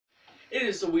It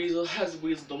is the Weasel, has the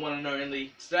Weasel, the one and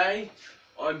only. Today,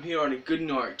 I'm here on a good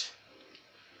note.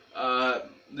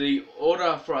 The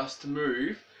order for us to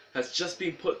move has just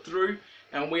been put through,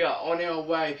 and we are on our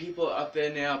way. People are up there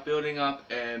now building up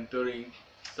and building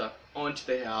stuff onto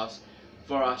the house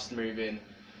for us to move in.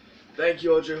 Thank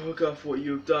you, Audrey Hooker, for what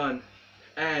you've done.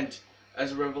 And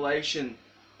as a revelation,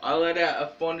 I let out a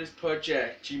Fondest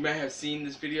project. You may have seen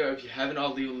this video. If you haven't,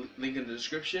 I'll leave a link in the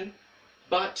description.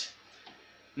 But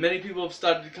many people have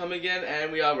started to come again,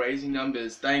 and we are raising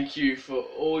numbers. Thank you for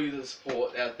all the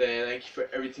support out there. Thank you for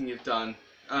everything you've done.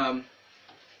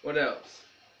 What else?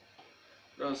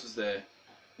 What else was there?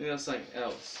 I think there was something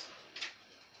else.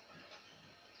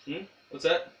 What's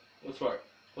that? What's right?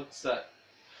 What's that?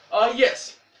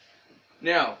 Yes!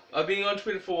 Now, I've been on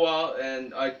Twitter for a while,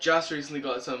 and I just recently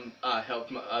got some help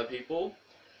from other people.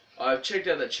 I've checked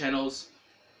out their channels.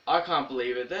 I can't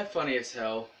believe it. They're funny as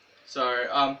hell. So,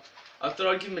 I thought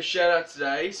I'd give them a shout out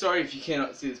today. Sorry if you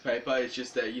cannot see this paper. It's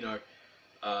just that, you know,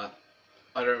 I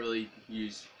don't really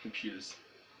use computers.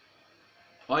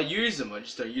 I use them. I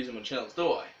just don't use them on channels,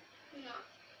 do I? No.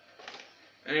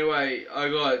 Anyway, I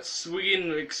got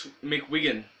Swiggin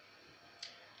McWiggin.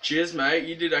 Cheers, mate.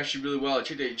 You did actually really well. I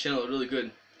checked out your channel. Really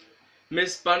good.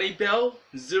 Miss Bunny Bell,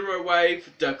 Zero Wave,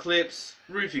 Da Clips,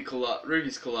 Rufy's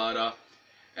Collider,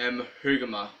 and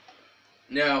Mahugama.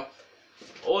 Now,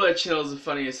 all their channels are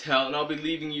funny as hell, and I'll be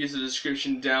leaving you the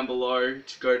description down below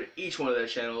to go to each one of their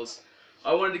channels.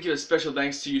 I wanted to give a special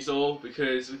thanks to you all,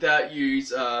 because without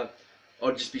yous,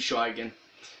 I'd just be shy again.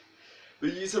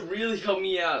 But yous have really helped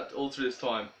me out all through this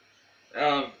time.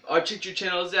 I checked your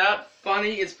channels out.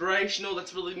 Funny, inspirational.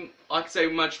 That's really, I could say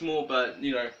much more, but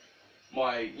you know,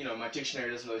 my dictionary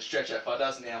doesn't really stretch that far,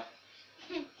 does it now?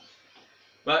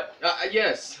 But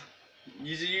yes,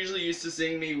 you usually used to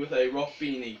seeing me with a rock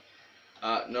beanie.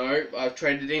 No, I've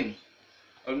traded in.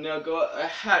 I've now got a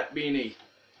hat beanie.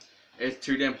 It's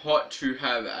too damn hot to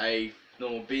have a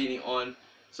normal beanie on,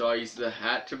 so I use the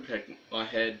hat to protect my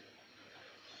head.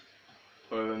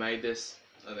 Whoever made this,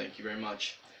 I thank you very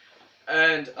much.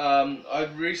 And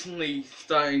I've recently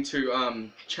starting to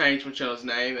change my channel's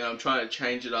name, and I'm trying to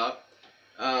change it up.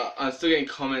 I'm still getting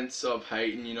comments of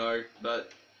hate, and you know,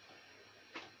 but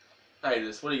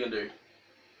haters, what are you gonna do?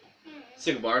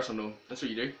 Stick a virus on them. That's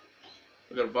what you do.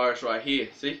 I've got a virus right here.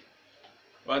 See,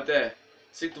 right there.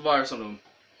 Stick the virus on them.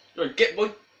 Go get,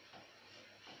 boy.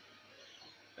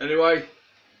 Anyway,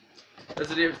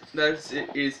 that's it.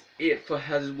 Is it for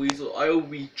Hazard Weasel. I will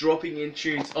be dropping in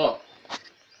tunes.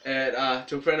 And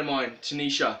to a friend of mine,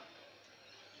 Tanisha.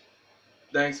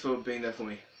 Thanks for being there for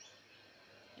me.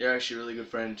 You're actually a really good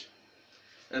friend.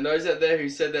 And those out there who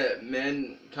said that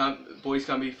boys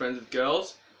can't be friends with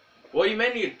girls, well, you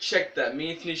may need to check that.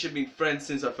 Me and Tanisha have been friends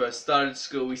since I first started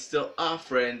school. We still are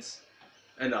friends,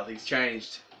 and nothing's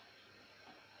changed.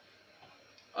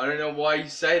 I don't know why you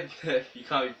say that you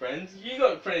can't be friends. You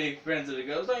got plenty of friends that are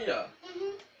girls, don't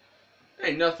you?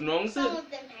 Ain't nothing wrong with it. Some of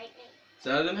them hate me.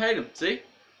 Some of them hate them. See?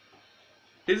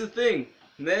 Here's the thing,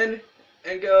 men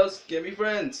and girls can be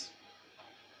friends.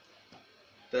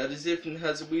 That is it from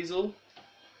Hazard Weasel.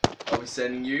 I'll be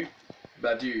sending you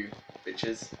Badu,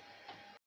 bitches.